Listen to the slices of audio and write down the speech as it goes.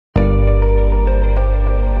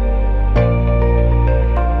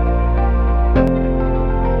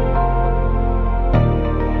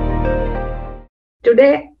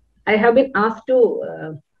today I have been asked to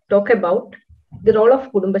talk about the role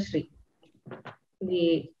of Kudumbashree,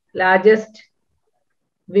 the largest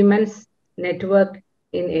women's network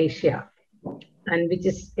in Asia, and which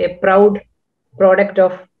is a proud product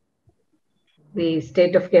of the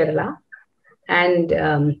state of Kerala. And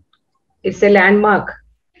it's a landmark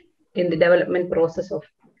in the development process of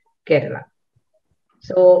Kerala.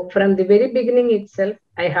 So from the very beginning itself,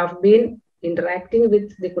 I have been interacting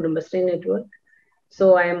with the Kudumbashree network.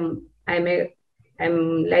 So I'm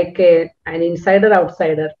like an insider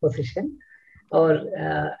outsider position, or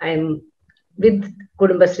I'm with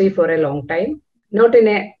Kudumbashree for a long time, not in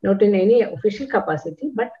any official capacity,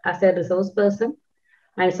 but as a resource person,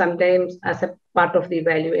 and sometimes as a part of the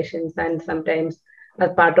evaluations, and sometimes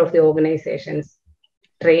as part of the organizations,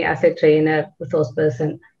 as a trainer, resource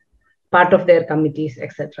person, part of their committees,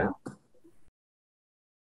 etc.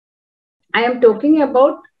 I am talking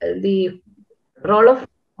about the role of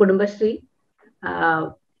Kudumbashree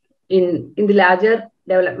in the larger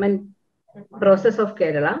development process of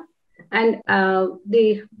Kerala, and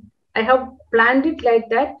I have planned it like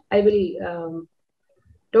that. I will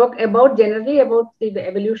talk about generally about the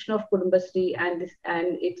evolution of Kudumbashree and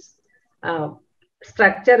its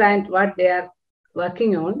structure and what they are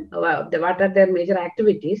working on, what are their major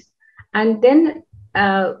activities, and then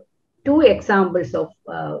two examples of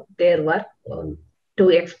their work to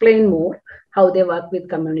explain more how they work with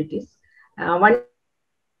communities. One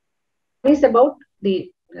is about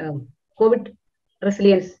the COVID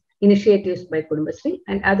resilience initiatives by Kudumbashree,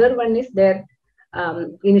 and other one is their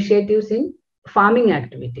initiatives in farming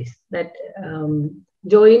activities, that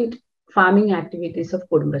joint farming activities of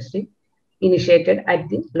Kudumbashree initiated at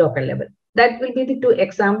the local level. That will be the two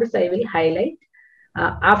examples I will highlight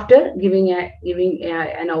after giving an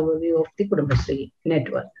overview of the Kudumbashree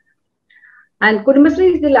network. And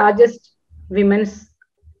Kudumbashree is the largest women's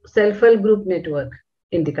self-help group network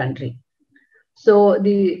in the country. So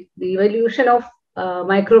the evolution of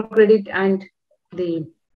microcredit and the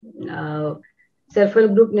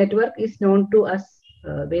self-help group network is known to us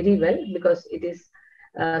very well, because it is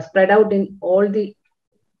spread out in all the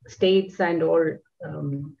states and all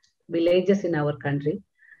villages in our country.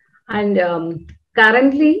 And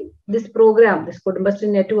currently, this program, this Kudumbashree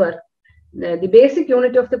network, the basic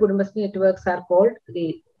unit of the Kudumbashree networks are called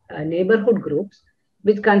the neighborhood groups,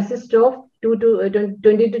 which consist of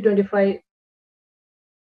 20 to 25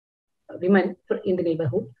 women in the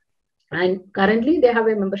neighborhood. And currently, they have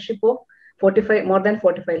a membership of more than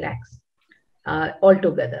 45 lakhs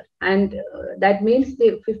altogether. And that means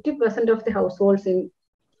the 50% of the households in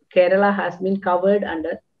Kerala has been covered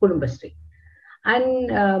under Kudumbashree. And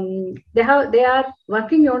they are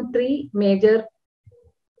working on three major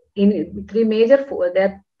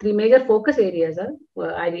focus areas.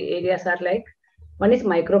 Areas are like, one is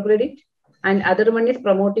microcredit, and other one is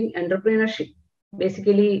promoting entrepreneurship,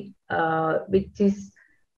 basically, which is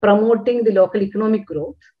promoting the local economic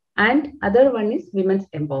growth, and other one is women's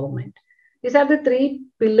empowerment. These are the three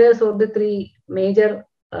pillars or the three major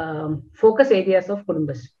focus areas of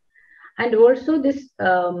Kudumbashree. And also this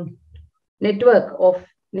network of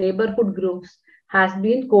neighborhood groups has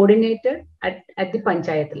been coordinated at the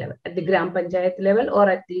panchayat level, at the gram panchayat level, or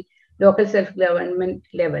at the local self-government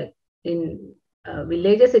level. In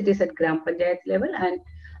villages, it is at gram panchayat level, and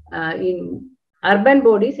in urban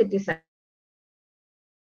bodies, it is at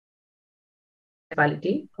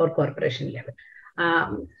municipality or corporation level.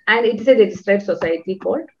 And it is a registered society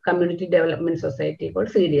called Community Development Society called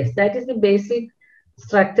CDS. That is the basic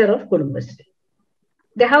structure of Kudumbashree.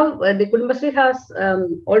 The Kudumbashree has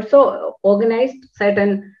also organized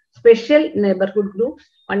certain special neighborhood groups.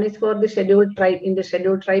 One is for the scheduled tribe, in the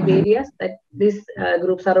scheduled tribe areas, that these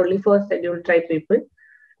groups are only for scheduled tribe people,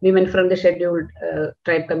 women from the scheduled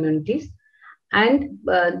tribe communities. And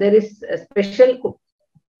there is a special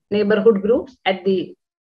neighborhood groups at the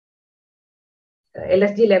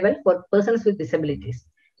LSG level for persons with disabilities.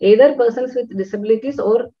 Either persons with disabilities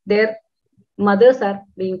or their mothers are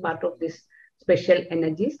being part of this special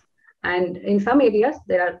energies. And in some areas,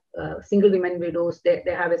 there are single women widows, they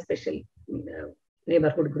have a special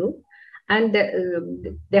neighborhood group. And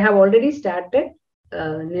they have already started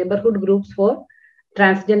neighborhood groups for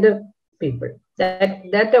transgender people.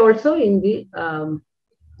 That also in the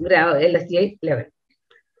LSGI level.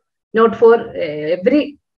 Not for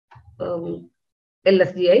every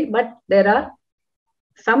LSGI, but there are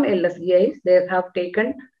some LSGIs, they have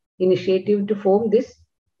taken initiative to form this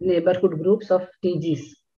neighborhood groups of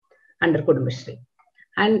TGs under Kudumbashree.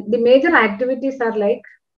 And the major activities are like,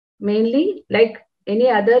 mainly like any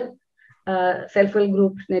other self-help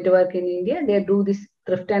group network in India, they do this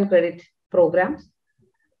thrift and credit programs.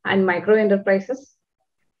 and micro enterprises,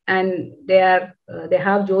 and they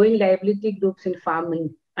have joint liability groups in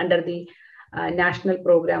farming under the national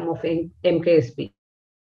program of MKSP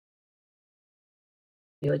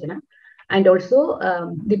Yojana, and also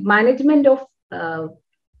the management of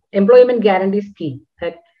employment guarantee scheme,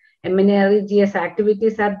 that MNREGS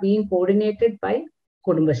activities are being coordinated by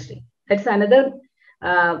Kudumbashree. That's another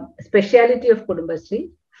speciality of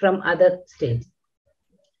Kudumbashree from other states.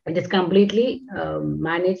 It is completely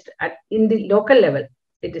managed in the local level.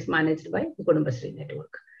 It is managed by the Kudumbashree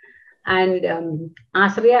network. And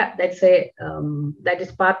Asriya, that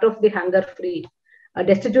is part of the hunger-free,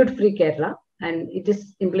 destitute-free Kerala, and it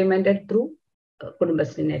is implemented through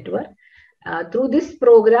Kudumbashree network. Through this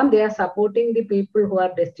program, they are supporting the people who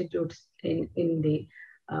are destitute in the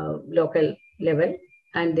local level,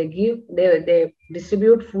 and they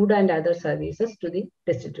distribute food and other services to the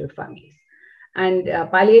destitute families. And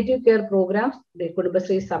palliative care programs, the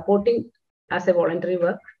Kudumbashree is supporting as a voluntary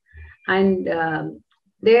work, and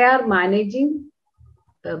they are managing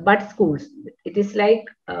bud schools. It is like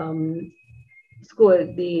the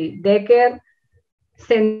daycare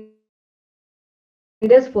centers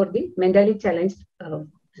for the mentally challenged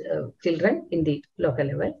children in the local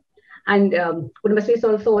level. And Kudumbashree is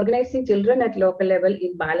also organizing children at local level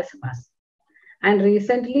in Balasamas. And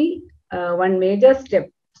recently, one major step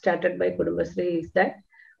started by Kudumbashree is that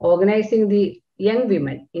organizing the young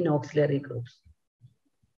women in auxiliary groups.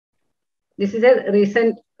 This is a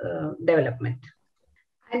recent development.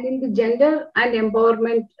 And in the gender and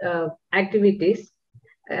empowerment activities,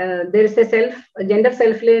 there is a gender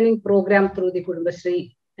self-learning program through the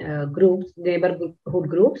Kudumbashree groups, neighborhood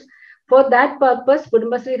groups. For that purpose,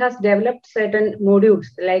 Kudumbashree has developed certain modules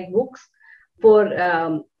like books for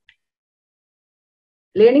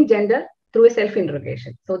learning gender through a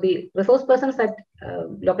self-interrogation. So the resource persons at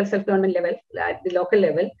local self-government level, at the local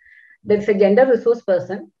level, there is a gender resource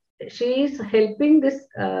person. She is helping this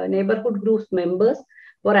neighborhood groups members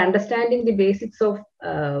for understanding the basics of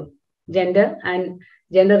gender and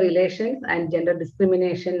gender relations and gender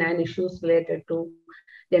discrimination and issues related to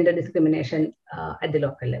gender discrimination at the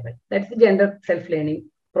local level. That's the gender self-learning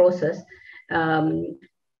process.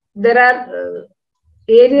 There are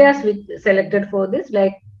areas which selected for this,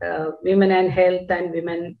 like women and health and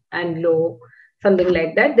women and law, something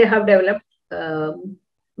like that. They have developed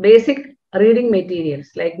basic reading materials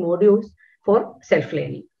like modules for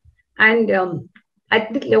self-learning. And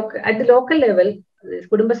at the local level,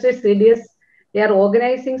 Kudumbashree CDS, they are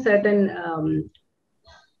organizing certain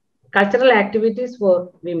cultural activities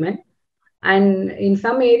for women. And in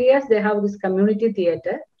some areas, they have this community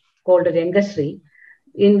theater called Rengashree,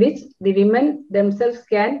 in which the women themselves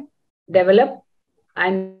can develop,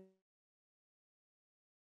 and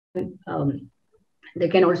they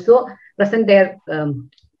can also present their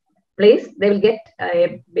plays. They will get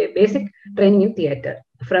a basic training in theater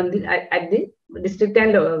from at the district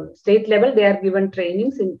and state level. They are given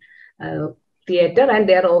trainings in theater, and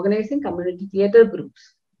they are organizing community theater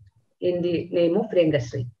groups in the name of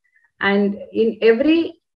Rengashree. And in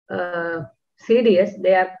every CDS,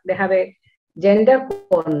 they have a gender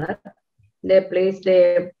corner. They placed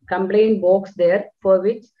a complaint box there for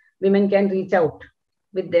which women can reach out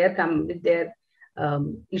with their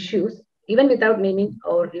issues, even without naming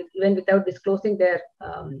or even without disclosing their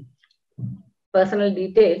personal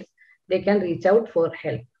details. They can reach out for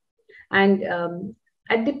help. And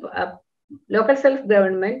at the local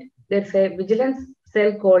self-government, there's a vigilance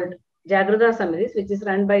cell called Jagrata Samitis, which is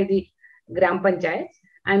run by the Gram Panchayats,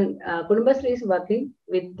 and Kudumbashree is working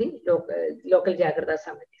with the local Jagrata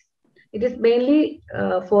Samitis. It is mainly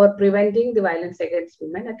for preventing the violence against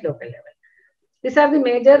women at local level. These are the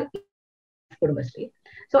major Kudumbashree.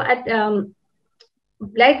 So at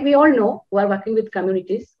like we all know, who are working with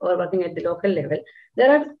communities or working at the local level,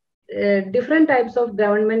 there are different types of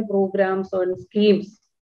government programs or schemes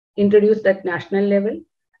introduced at national level,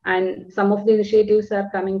 and some of the initiatives are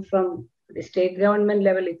coming from the state government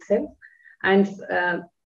level itself. And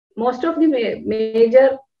most of the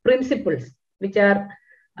major principles, which are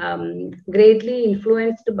greatly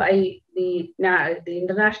influenced by the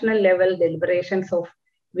international level deliberations of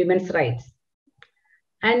women's rights.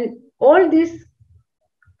 And all these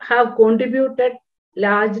have contributed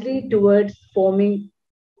largely towards forming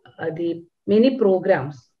the many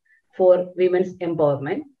programs for women's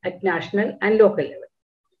empowerment at national and local level.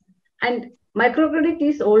 And microcredit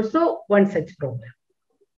is also one such program.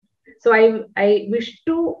 So I wish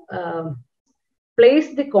to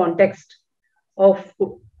place the context of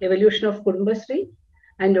evolution of Kudumbashree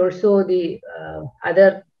and also the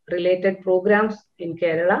other related programs in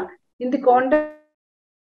Kerala in the context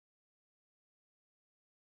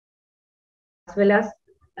well as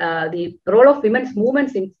the role of women's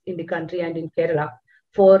movements in the country and in Kerala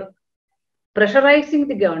for pressurizing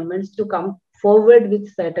the governments to come forward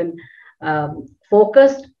with certain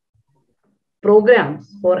focused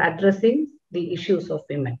programs for addressing the issues of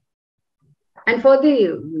women. And for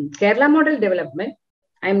the Kerala model development,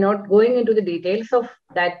 I'm not going into the details of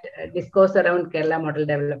that discourse around Kerala model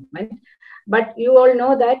development, but you all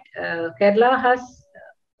know that Kerala has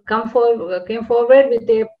came forward with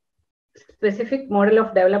a specific model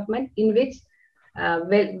of development in which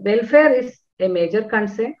welfare is a major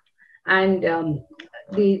concern, and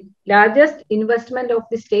the largest investment of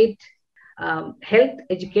the state health,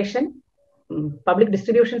 education, public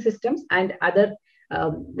distribution systems, and other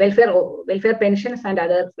welfare pensions and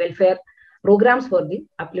other welfare programs for the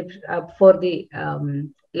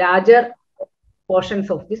larger portions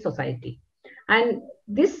of the society. And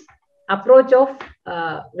this approach of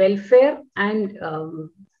welfare and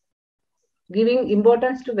giving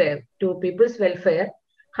importance to people's welfare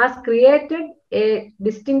has created a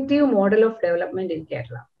distinctive model of development in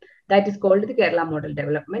Kerala that is called the Kerala model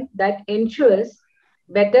development, that ensures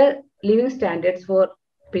better living standards for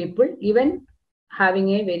people, even having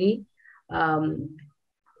a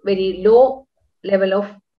very low level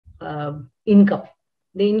of income.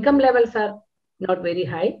 The income levels are not very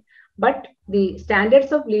high, but the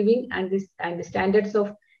standards of living and the standards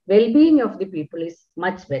of well-being of the people is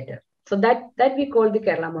much better. So that we call the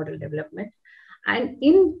Kerala model development. And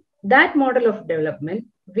in that model of development,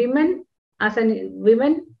 the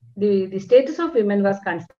status of women was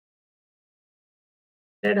considered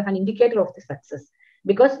as an indicator of the success,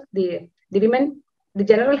 because the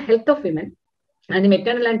general health of women and the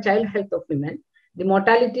maternal and child health of women, the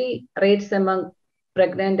mortality rates among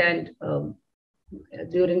pregnant and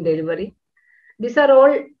during delivery, these are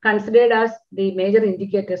all considered as the major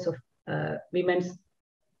indicators of women's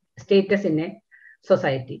status in a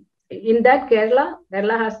society. In that, Kerala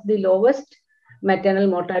has the lowest maternal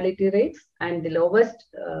mortality rates and the lowest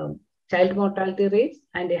child mortality rates,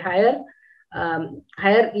 and a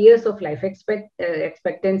higher years of life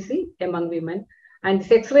expectancy among women, and the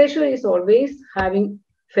sex ratio is always having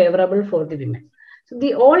favorable for the women. So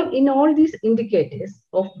in all these indicators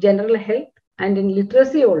of general health and in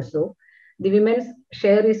literacy also, the women's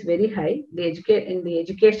share is very high. In the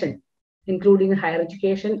education, including higher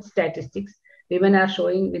education statistics, women are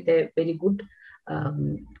showing with a very good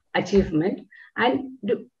achievement. And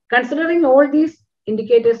considering all these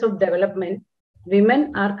indicators of development,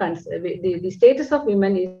 women are the status of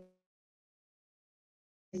women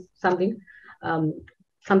is something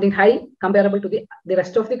high comparable to the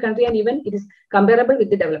rest of the country, and even it is comparable with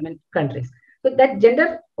the development countries. So that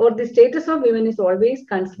gender or the status of women is always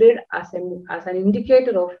considered as an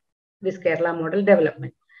indicator of this Kerala model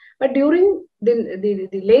development. But during the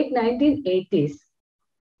late 1980s,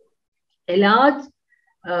 a large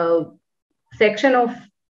section of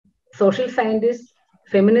social scientists,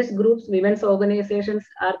 feminist groups, women's organizations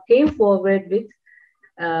came forward with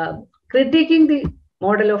critiquing the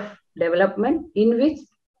model of development in which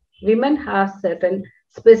women have certain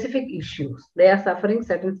specific issues. They are suffering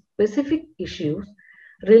certain specific issues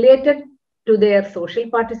related to their social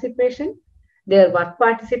participation, their work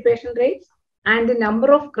participation rates, and the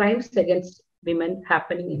number of crimes against women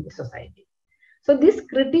happening in the society. So this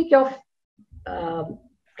critique of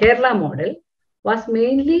Kerala model was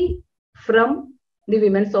mainly from the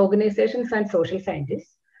women's organizations and social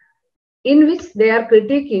scientists, in which they are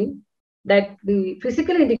critiquing that the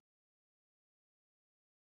physical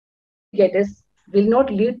indicators will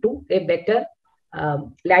not lead to a better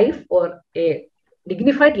life or a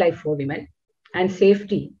dignified life for women and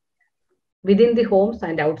safety within the homes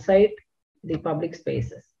and outside the public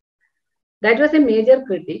spaces. That was a major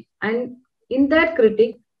critique, and in that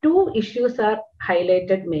critique, two issues are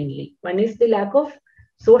highlighted mainly. One is the lack of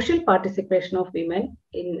social participation of women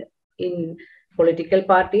in political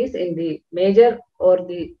parties, in the major or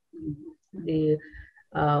the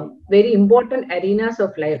very important arenas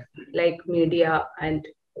of life, like media and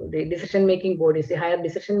the decision-making bodies, the higher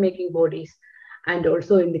decision-making bodies, and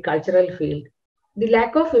also in the cultural field. The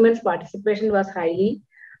lack of women's participation was highly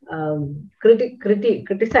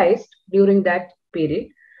criticized during that period.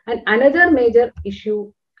 And another major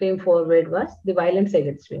issue came forward was the violence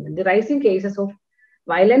against women, the rising cases of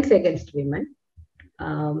violence against women,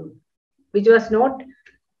 which was not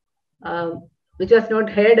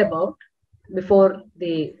heard about before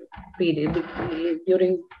the period,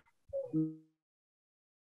 during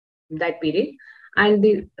that period. And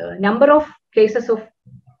the number of cases of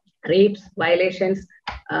rapes, violations,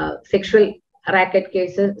 sexual racket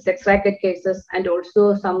cases, sex racket cases, and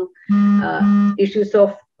also some issues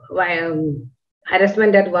of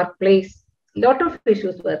harassment at workplace, lot of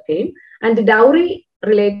issues were came, and the dowry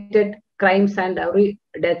related crimes and dowry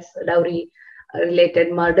deaths, dowry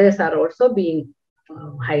related murders are also being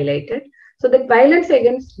highlighted. So that violence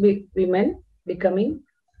against women becoming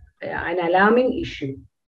an alarming issue,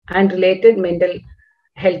 and related mental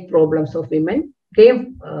health problems of women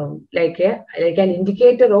came like an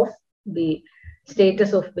indicator of the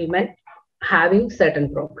status of women having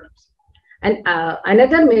certain problems. And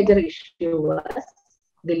another major issue was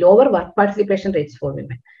the lower work participation rates for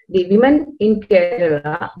women. The women in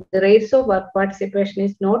Kerala, the rates of work participation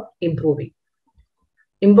is not improving.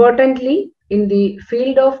 Importantly, in the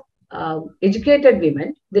field of educated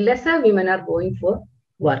women, the lesser women are going for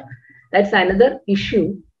work. That's another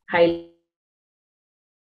issue highlighted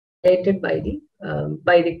by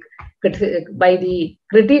the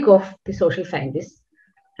critique of the social scientists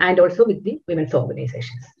and also with the women's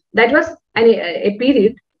organizations. That was a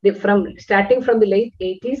period starting from the late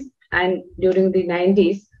 80s and during the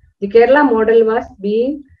 90s. The Kerala model was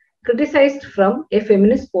being criticized from a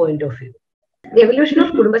feminist point of view. The evolution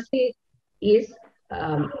of Kudumbashree is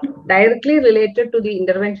directly related to the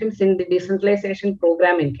interventions in the decentralization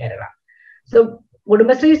program in Kerala. So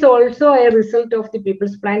Kudumbashree is also a result of the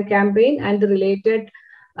People's Plan campaign and the related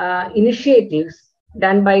initiatives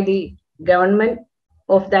done by the government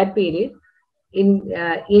of that period in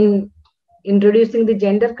introducing the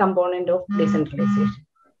gender component of decentralization.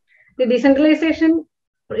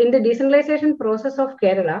 In the decentralization process of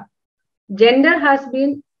Kerala, gender has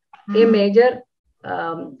been a major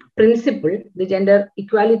principle. The gender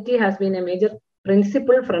equality has been a major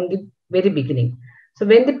principle from the very beginning. So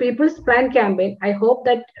when the People's Plan campaign, I hope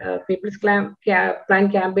that People's Plan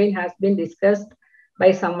campaign has been discussed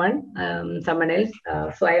by someone else.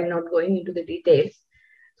 So I am not going into the details.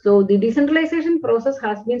 So the decentralization process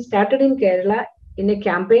has been started in Kerala in a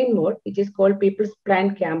campaign mode, which is called People's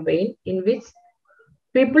Plan campaign, in which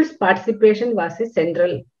people's participation was a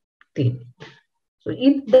central theme. So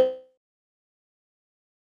in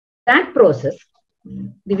that process,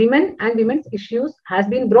 the women and women's issues has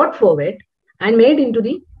been brought forward and made into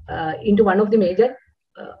one of the major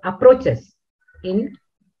approaches in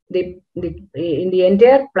the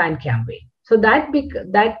entire plan campaign. So that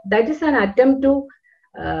is an attempt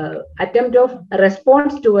of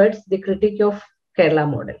response towards the critique of Kerala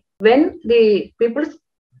model. When the People's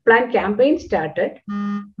Plan campaign started,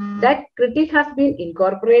 that critique has been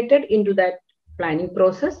incorporated into that planning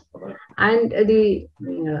process, and the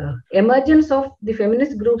emergence of the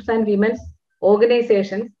feminist groups and women's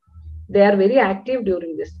organizations, they are very active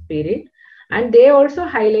during this period, and they also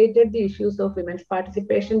highlighted the issues of women's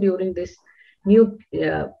participation during this new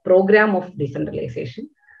program of decentralization,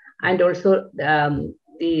 and also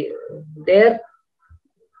their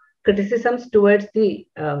criticisms towards the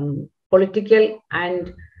political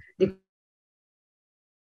and the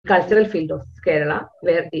cultural field of Kerala,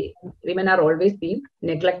 where the women are always being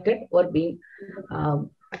neglected or being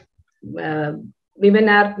women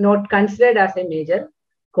are not considered as a major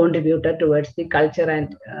contributor towards the culture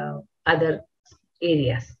and other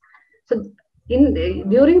areas. So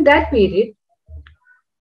during that period,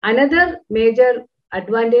 another major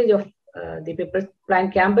advantage of the People's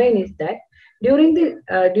Plan campaign is that during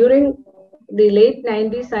the late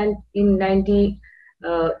 90s and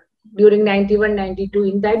during 91, 92,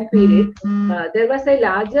 in that period, there was a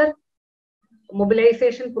larger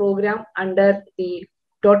mobilization program under the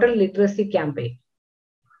Total Literacy campaign.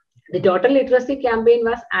 The Total Literacy campaign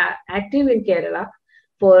was active in Kerala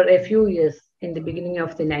for a few years in the beginning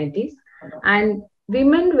of the 90s, and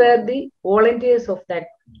women were the volunteers of that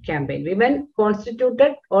campaign. Women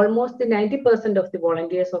constituted almost the 90% of the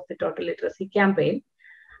volunteers of the Total Literacy campaign,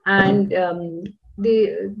 and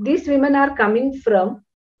these women are coming from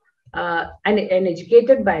an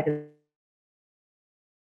educated background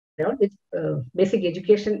with basic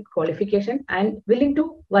education qualification and willing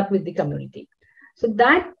to work with the community. So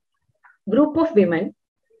that group of women,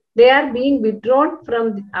 they are being withdrawn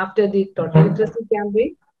from after the Total Literacy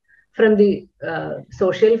campaign from the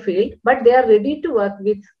social field, but they are ready to work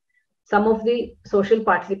with some of the social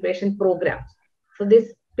participation programs. So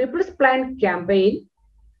this People's Plan campaign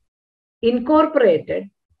incorporated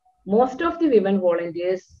most of the women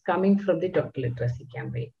volunteers coming from the Total Literacy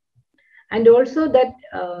campaign. And also that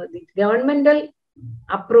the governmental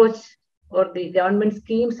approach or the government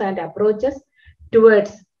schemes and approaches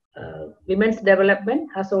towards women's development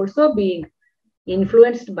has also been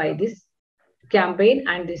influenced by this campaign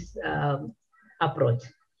and this approach.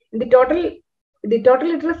 The Total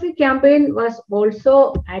Literacy campaign was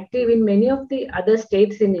also active in many of the other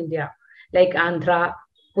states in India, like Andhra,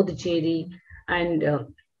 Puducherry, and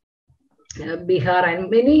Bihar and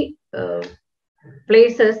many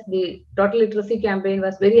places, the total literacy campaign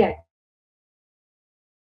was very active.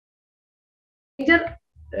 Major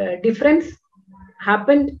difference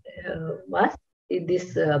happened was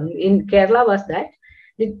this in Kerala was that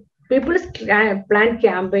the People's Plan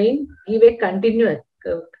campaign give a continuous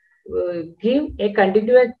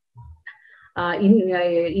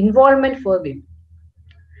involvement for women.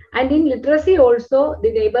 And in literacy also,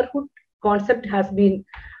 the neighborhood concept has been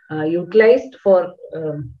utilized for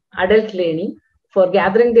adult learning, for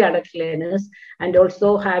gathering the adult learners, and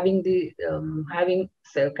also having the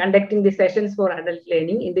conducting the sessions for adult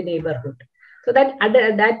learning in the neighborhood. So that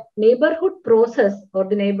that neighborhood process or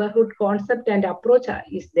the neighborhood concept and approach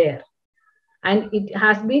is there, and it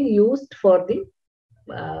has been used for the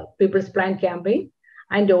People's Plan campaign.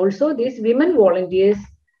 And also these women volunteers,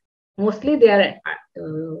 mostly they are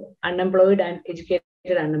unemployed and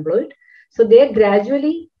educated unemployed. So they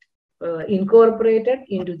gradually incorporated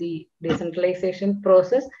into the decentralization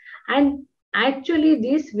process. And actually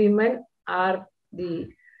these women are the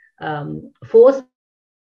force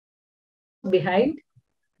behind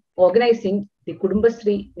organizing the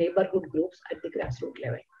Kudumbashree neighborhood groups at the grassroots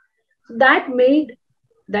level. So that made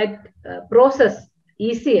that process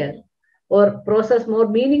easier or process more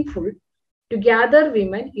meaningful to gather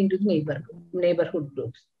women into the neighborhood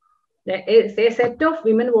groups. A set of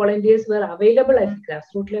women volunteers were available at the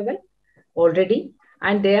grassroots level already,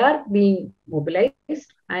 and they are being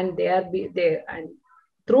mobilized, and and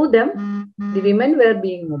through them, the women were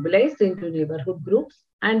being mobilized into neighborhood groups,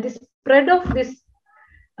 and the spread of this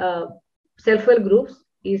self-help groups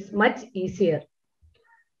is much easier.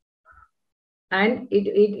 And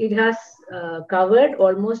it has covered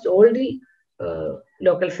almost all the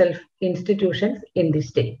local self institutions in the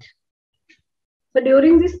state. So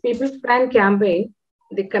during this People's Plan campaign,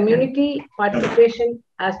 the community participation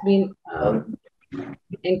has been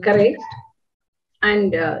encouraged,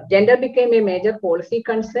 and gender became a major policy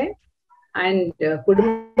concern. And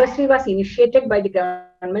Kudumbashree was initiated by the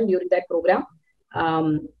government during that program,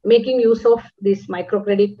 making use of these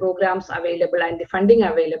microcredit programs available and the funding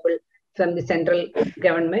available from the central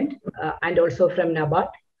government and also from NABARD.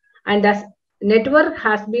 And as network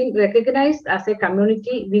has been recognized as a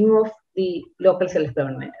community wing of the local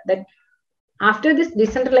self-government. That after this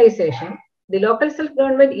decentralization, the local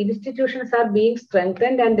self-government institutions are being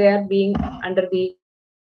strengthened, and they are being under a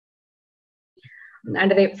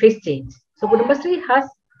phase change. So Kudumbashree has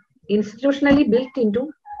institutionally built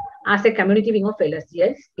into as a community wing of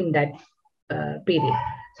LSGs in that period.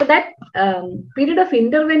 So that period of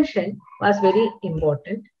intervention was very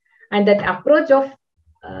important, and that approach of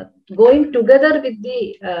going together with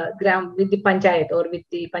the panchayat or with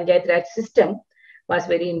the panchayat raj system was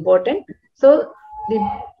very important. So the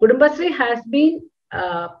Kudumbashree has been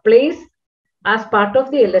placed as part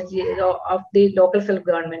of the LSG of the local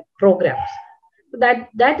self-government programs. So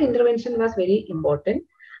that intervention was very important.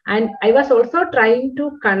 And I was also trying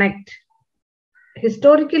to connect.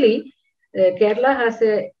 Historically, Kerala has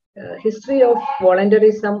a history of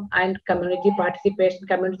volunteerism and community participation,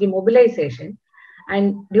 community mobilization.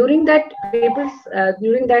 And during that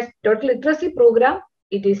during that total literacy program,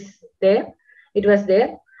 it was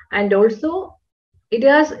there, and also it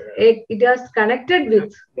has connected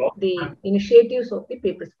with the initiatives of the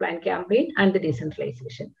People's Plan campaign and the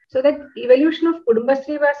decentralization. So that evolution of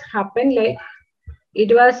Kudumbashree was happened like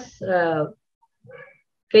it was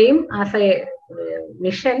came as a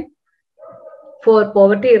mission for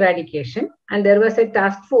poverty eradication, and there was a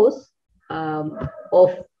task force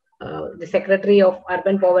of the Secretary of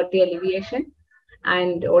Urban Poverty Alleviation,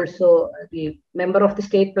 and also the member of the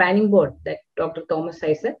State Planning Board, that Dr. Thomas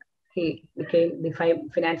Isaac. He became the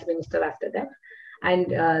finance minister after that, and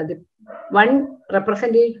the one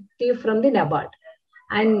representative from the NABARD.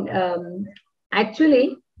 And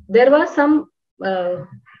actually, there was some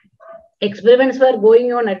experiments were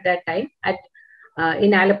going on at that time.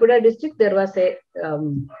 In Alappuzha district, there was a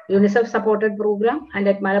UNICEF supported program, and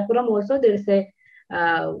at Malappuram also there is a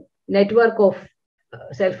network of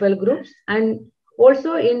self-help groups, and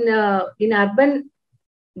also in urban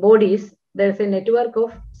bodies there is a network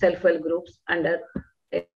of self-help groups under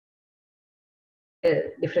a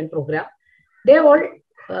different program. They all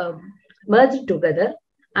merged together,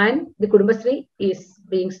 and the Kudumbashree is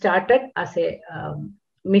being started as a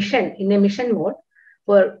mission, in a mission mode.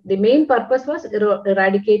 For the main purpose was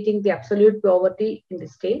eradicating the absolute poverty in the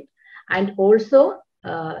state, and also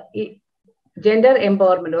gender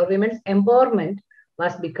empowerment or women's empowerment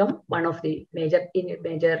was become one of the major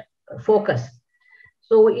focus.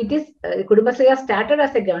 So it is Kudumbashree has started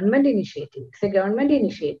as a government initiative. It's a government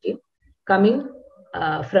initiative coming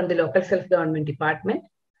from the local self-government department,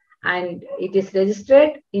 and it is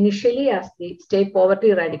registered initially as the State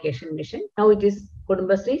Poverty Eradication Mission. Now it is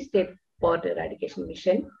Kudumbashree State Poverty Eradication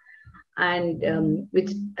Mission, and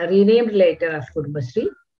which renamed later as Kudumbashree.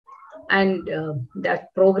 And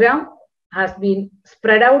that program has been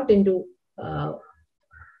spread out into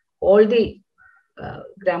all the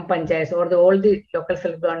Gram Panchayats or all the local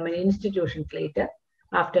self-government institutions later.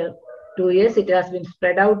 After 2 years, it has been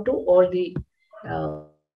spread out to all the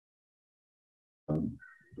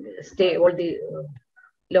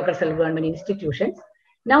local self-government institutions.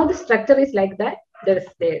 Now the structure is like that. There is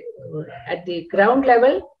at the ground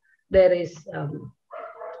level, there is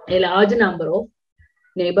a large number of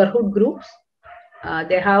neighborhood groups.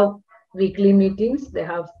 They have weekly meetings. They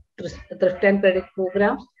have thrift and credit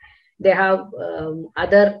programs. They have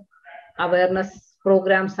other awareness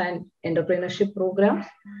programs and entrepreneurship programs.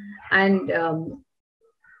 And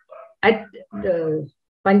at the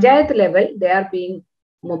Panchayat level, they are being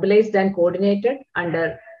mobilized and coordinated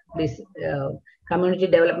under this community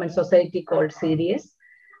development society called CDS.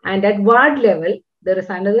 And at ward level, there is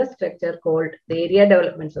another structure called the area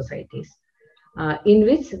development societies, in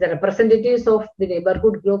which the representatives of the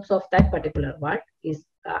neighborhood groups of that particular ward is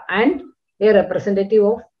and a representative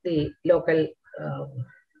of the local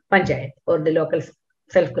panchayat or the local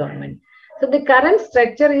self-government. So the current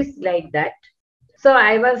structure is like that. So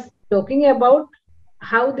I was talking about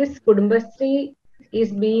how this Kudumbashree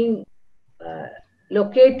is being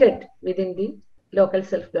located within the local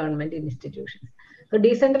self-government institutions. So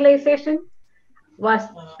decentralization was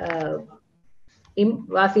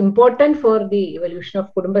important for the evolution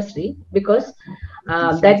of Kudumbashree, because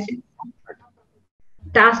that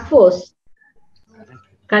task force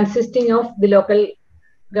consisting of the local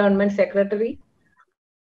government secretary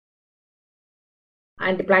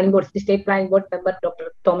and the planning board, the state planning board member,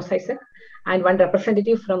 Dr. Thomas Isaac, and one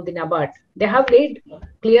representative from the NABARD. They have laid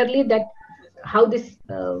clearly that how this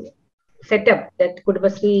setup, that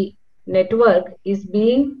Kudumbashree network, is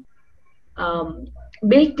being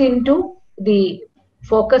built into the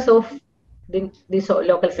focus of this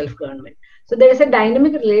local self-government. So there is a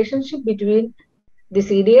dynamic relationship between the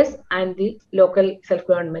CDS and the local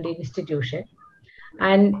self-government institution.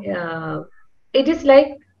 And it is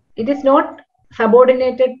like, it is not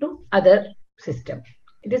subordinated to other system.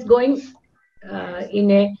 It is going in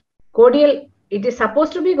a cordial, it is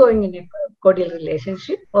supposed to be going in a cordial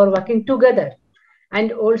relationship or working together.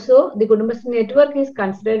 And also the Kudumbashree network is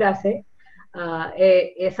considered as a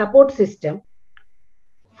support system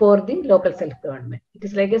for the local self-government. It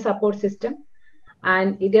is like a support system,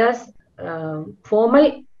 and it has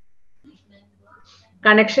formal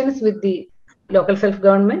connections with the local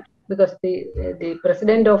self-government, because the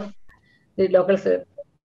president of the local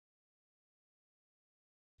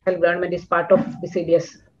self-government is part of the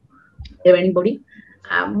CDS governing body.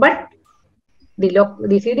 But the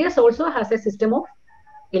CDS also has a system of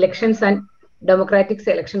elections and democratic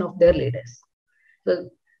selection of their leaders. So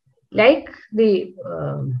like the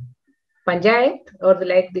panchayat or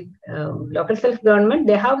like the local self-government,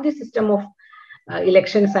 they have the system of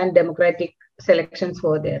elections and democratic selections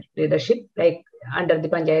for their leadership, like under the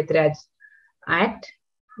Panchayat Raj Act.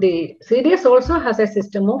 The CDS also has a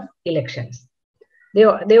system of elections. They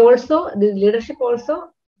also, the leadership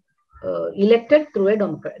also elected through a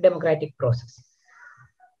democratic process.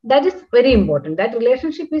 That is very important. That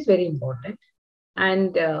relationship is very important.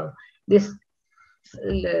 And this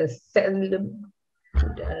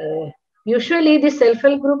usually the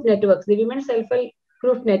self-help group networks, the women self-help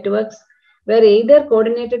group networks, were either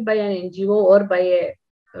coordinated by an NGO or by a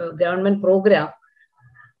government program.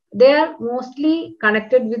 They are mostly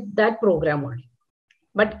connected with that program only.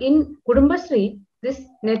 But in Kudumbashree, this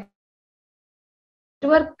network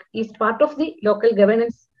is part of the local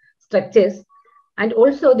governance structures, and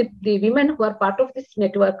also the women who are part of this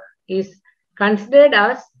network is considered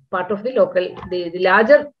as part of the local, the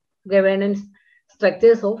larger governance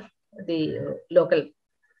structures of the local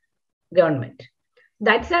government.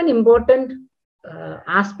 That's an important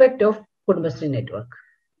aspect of Kudumbashree network.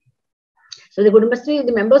 So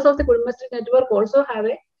the members of the Kudumbashree network also have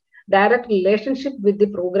a direct relationship with the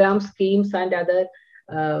programs, schemes, and other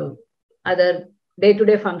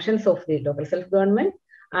day-to-day functions of the local self-government,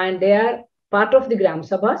 and they are part of the Gram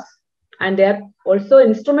Sabhas, and they are also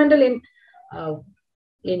instrumental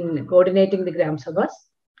in coordinating the Gram Sabhas,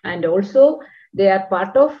 and also they are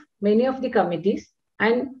part of many of the committees,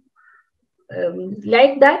 and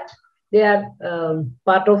like that they are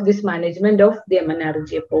part of this management of the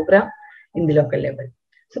MNRGA program in the local level.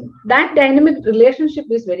 So that dynamic relationship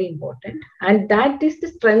is very important, and that is the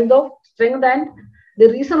strength and the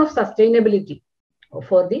reason of sustainability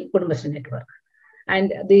for the Kudumbashree network.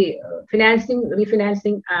 And the financing,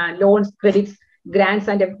 refinancing, loans, credits, grants,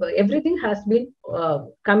 and everything has been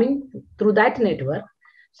coming through that network.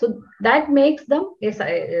 So that makes them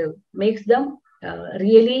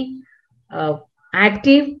really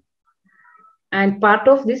active and part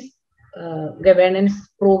of this governance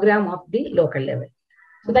program of the local level.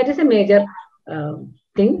 So that is a major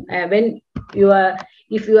thing.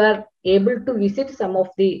 If you are able to visit some of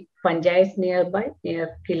the panchayats nearby,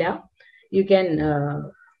 near Kila, you can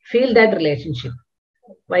feel that relationship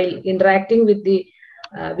while interacting with the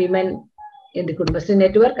women in the Kudumbashree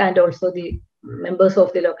network and also the members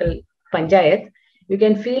of the local panchayat. You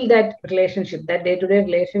can feel that relationship, that day-to-day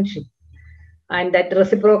relationship, and that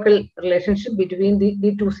reciprocal relationship between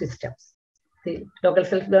the two systems, the local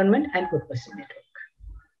self-government and Kudumbashree network.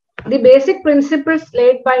 The basic principles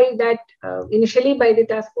laid by that initially by the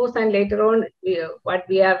task force and later on what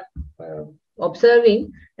we are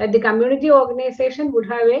observing, that the community organization would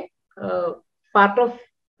have a part of,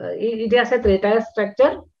 it has a three-tier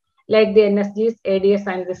structure like the NSGs, ADS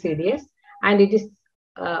and the CDS, and it is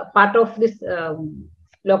part of this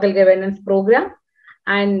local governance program,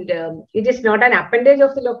 and it is not an appendage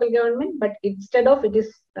of the local government, but instead of it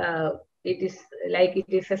is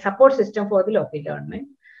a support system for the local government.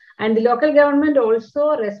 And the local government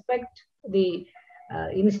also respect the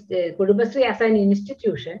Kudumbashree as an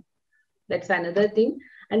institution. That's another thing.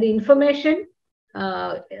 And the information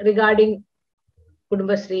regarding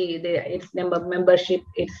Kudumbashree, its membership,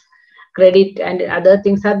 its credit, and other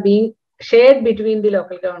things are being shared between the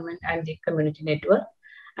local government and the community network.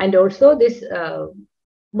 And also this,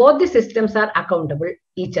 both the systems are accountable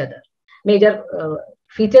each other. Major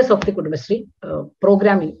features of the Kudumbashree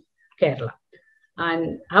program in Kerala,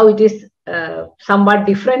 and how it is somewhat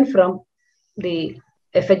different from the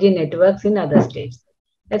FG networks in other states.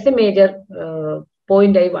 That's a major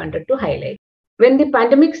point I wanted to highlight. When the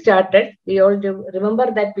pandemic started, we all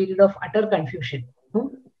remember that period of utter confusion.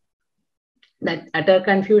 That utter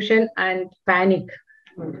confusion and panic,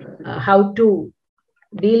 how to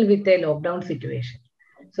deal with a lockdown situation.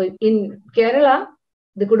 So in Kerala,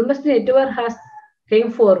 the Kudumbashree network has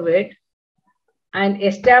came forward and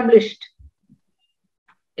established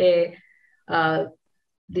the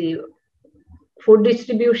food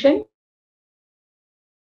distribution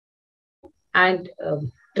and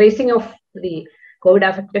tracing of the COVID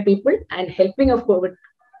affected people and helping of COVID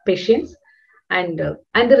patients and the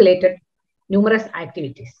related numerous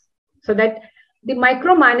activities. So that the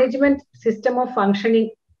micromanagement system of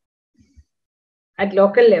functioning at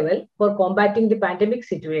local level for combating the pandemic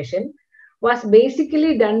situation was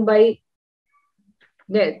basically done by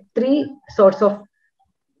the three sorts of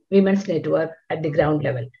women's network at the ground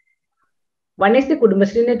level. One is the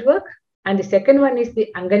Kudumbashree network, and the second one is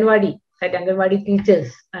the Anganwadi, that Anganwadi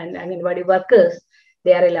teachers and Anganwadi workers.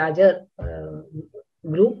 They are a larger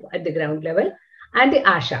group at the ground level, and the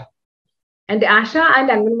ASHA. And the ASHA and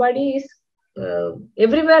Anganwadi is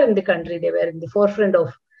everywhere in the country. They were in the forefront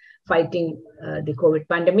of fighting the COVID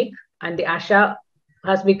pandemic, and the ASHA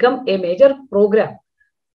has become a major program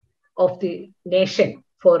of the nation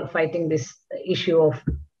for fighting this issue of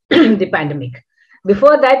the pandemic.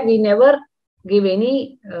 Before that, we never give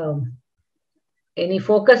any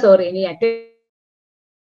focus or any attention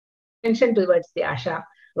towards the ASHA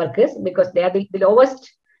workers, because they are the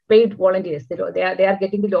lowest paid volunteers. They are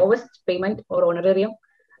getting the lowest payment or honorarium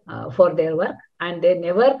for their work, and they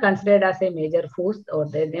never considered as a major force, or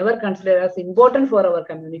they never considered as important for our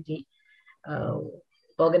community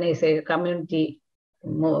organization, community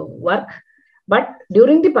work. But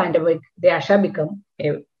during the pandemic, the ASHA become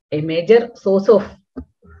a major source of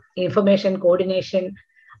information, coordination,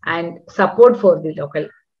 and support for the local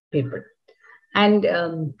people. And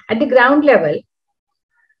at the ground level,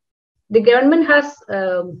 the government has,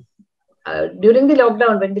 during the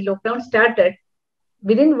lockdown, when the lockdown started,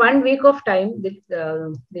 within 1 week of time,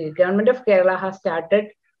 the government of Kerala has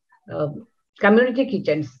started community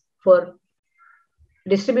kitchens for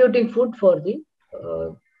distributing food for the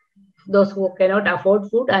those who cannot afford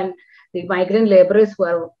food and the migrant laborers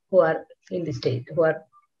who are in the state, who are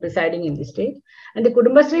residing in the state. And the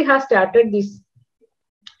Kudumbashree has started these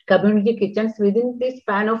community kitchens within the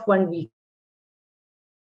span of 1 week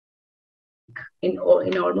in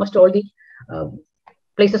almost all the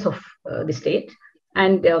places of the state.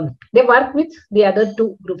 And they work with the other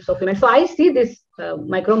two groups of women. So I see this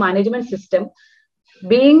micromanagement system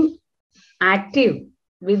being active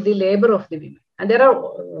with the labor of the women. And there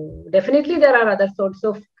are definitely other sorts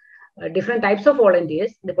of different types of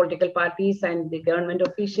volunteers, the political parties and the government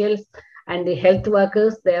officials and the health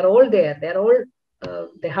workers. They are all there. They are all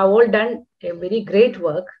they have all done a very great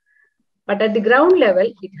work. But at the ground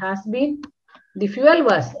level, it has been the fuel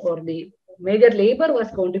was, or the major labor was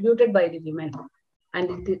contributed by the women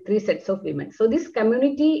and the three sets of women. So these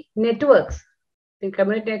community networks, the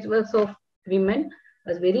community networks of women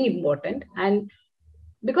was very important. And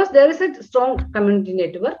because there is a strong community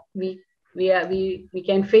network, we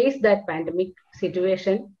can face that pandemic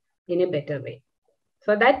situation in a better way.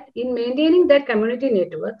 So that in maintaining that community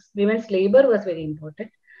networks, women's labor was very important.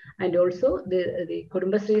 And also the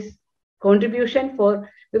Kudumbashree's contribution for,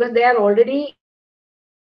 because they are already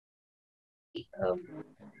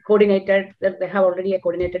coordinated, they have already a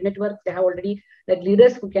coordinated network, they have already that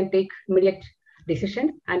leaders who can take immediate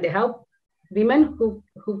decisions, and they have women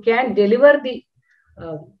who can deliver the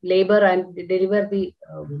labor and deliver the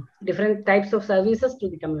different types of services to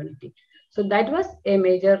the community. So that was a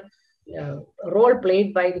major role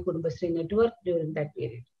played by the Kudumbashree network during that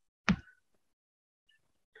period.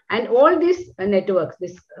 And all these networks,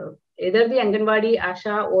 either the Anganwadi,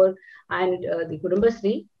 Asha, and the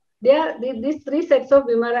Kudumbashree, these three sets of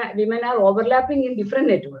women are overlapping in different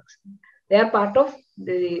networks. They are part of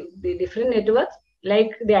the different networks.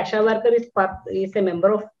 Like the Asha worker is a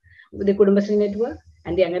member of the Kudumbashree network,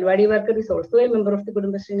 and the Anganwadi worker is also a member of the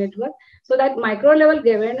Kudumbashree network. So that micro level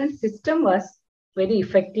governance system was very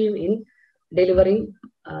effective in delivering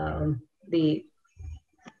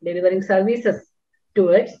delivering services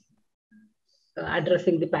towards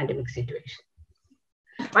addressing the pandemic situation.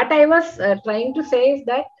 What I was trying to say is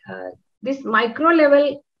that this micro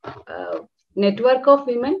level network of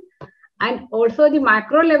women, and also the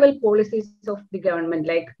macro level policies of the government,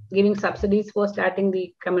 like giving subsidies for starting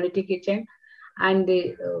the community kitchen, and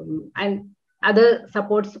the and other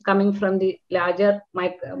supports coming from the larger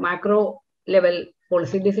macro level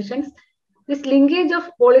policy decisions. This linkage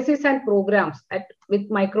of policies and programs with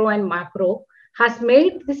micro and macro has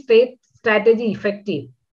made the state strategy effective.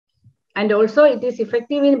 And also it is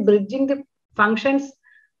effective in bridging the functions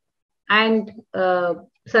and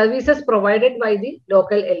services provided by the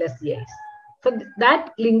local LSCIs. So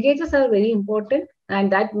that linkages are very important,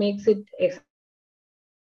 and that makes it a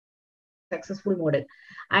successful model.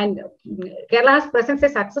 And Kerala presents a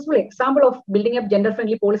successful example of building up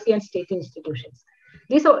gender-friendly policy and state institutions.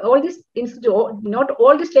 Not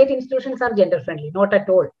all the state institutions are gender-friendly, not at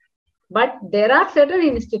all. But there are certain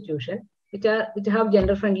institutions which have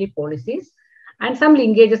gender-friendly policies, and some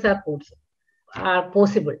linkages are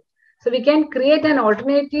possible. So we can create an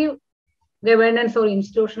alternative governance or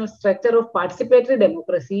institutional structure of participatory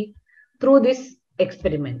democracy through this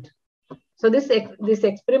experiment. So this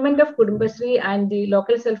experiment of Kudumbashree and the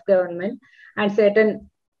local self-government and certain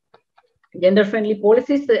gender-friendly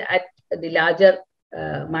policies at the larger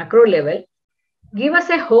macro level give us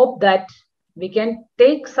a hope that we can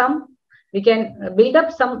build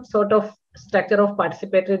up some sort of structure of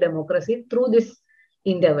participatory democracy through these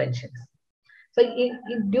interventions. So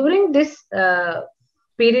during this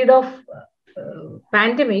period of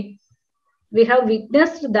pandemic, we have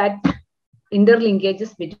witnessed that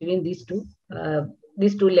interlinkages between these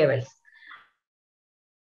two levels.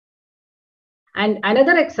 And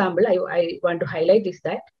another example I want to highlight is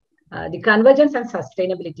that the convergence and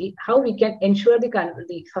sustainability, how we can ensure the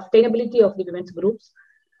sustainability of the women's groups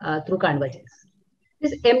through convergence.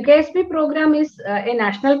 This MKSP program is a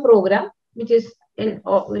national program, which is in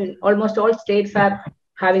almost all states are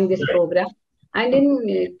having this program. And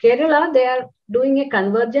in Kerala, they are doing a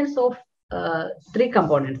convergence of three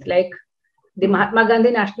components, like the Mahatma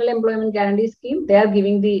Gandhi National Employment Guarantee Scheme. They are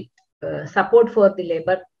giving the support for the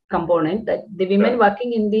labor component, that the women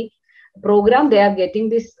working in the program, they are getting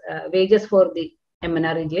this wages for the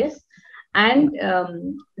MNREGs. And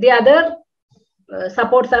the other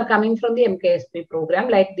supports are coming from the MKSP program,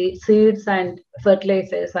 like the seeds and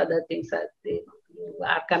fertilizers, other things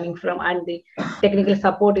are coming from, and the technical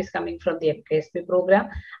support is coming from the MKSP program.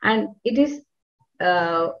 And it is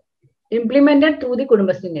implemented through the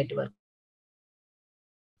Kudumbashree network.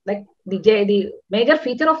 Like the major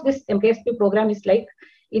feature of this MKSP program is like,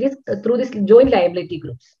 it is through this joint liability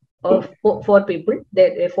groups of 4 people.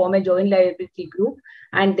 They form a joint liability group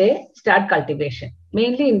and they start cultivation,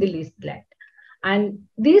 mainly in the leased land. And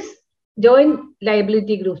these joint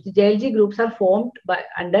liability groups, the JLG groups, are formed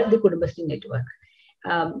under the Kudumbashree network.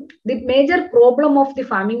 The major problem of the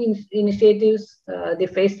farming initiatives they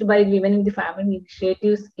faced by women in the farming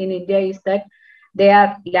initiatives in India is that they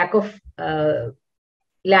are lack of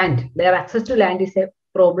land. Their access to land is a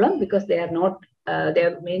problem because they are not.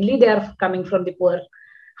 They are coming from the poor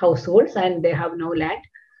households and they have no land,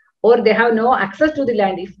 or they have no access to the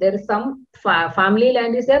land. If there is some family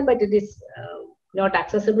land is there, but it is not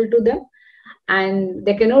accessible to them. and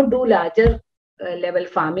they cannot do larger level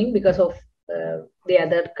farming because of the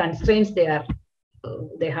other constraints they have.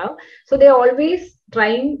 So they are always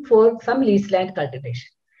trying for some lease land cultivation.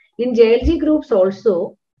 In JLG groups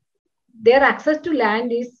also, their access to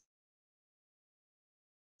land is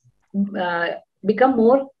become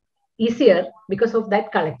more easier because of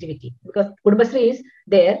that collectivity. Because Kudumbashree is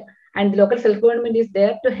there and the local self-government is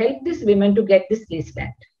there to help these women to get this lease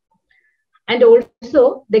land. And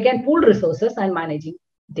also they can pool resources and managing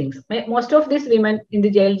things. Most of these women in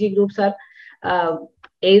the JLG groups are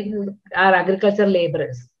agricultural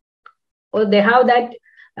laborers, or they have that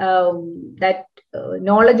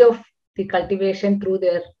knowledge of the cultivation through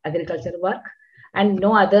their agriculture work, and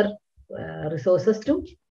no other resources to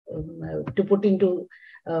put into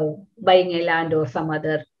buying a land or some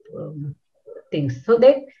other things. So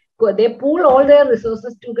they pool all their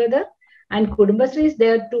resources together, and Kudumbashree is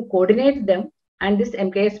there to coordinate them. And this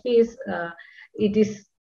MKSP is it is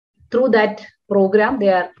through that program they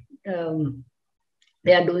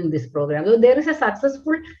are doing this program. So there is a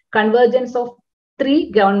successful convergence of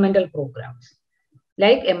 3 governmental programs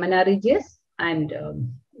like MNREGS and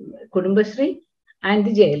Kudumbashree and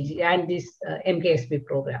the JLG and this MKSP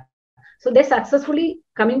program. So they're successfully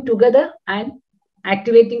coming together and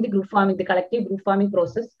activating the group farming, the collective group farming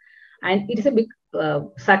process. And it is a big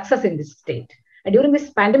success in this state. And during this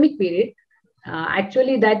pandemic period,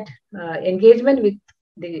 actually that engagement with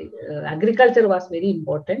the agriculture was very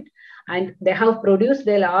important. And they have produced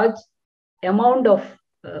a large amount of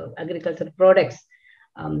agricultural products.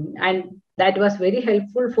 And that was very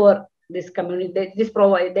helpful for this community. They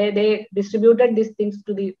distributed these things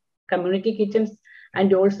to the community kitchens,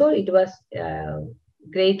 and also it was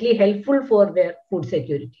greatly helpful for their food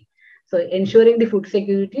security. So ensuring the food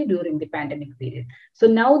security during the pandemic period. So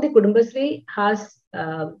now the Kudumbashree has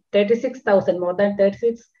 36,000, more than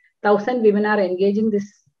 36,000 women are engaging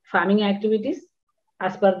this farming activities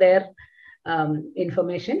as per their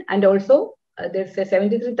information. And also there's a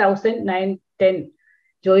 73,910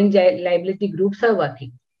 joint liability groups are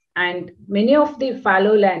working. And many of the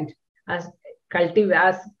fallow land as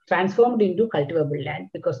transformed into cultivable land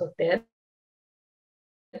because of their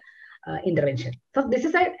intervention. So this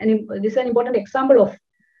is an important example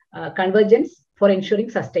of convergence for ensuring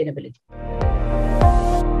sustainability.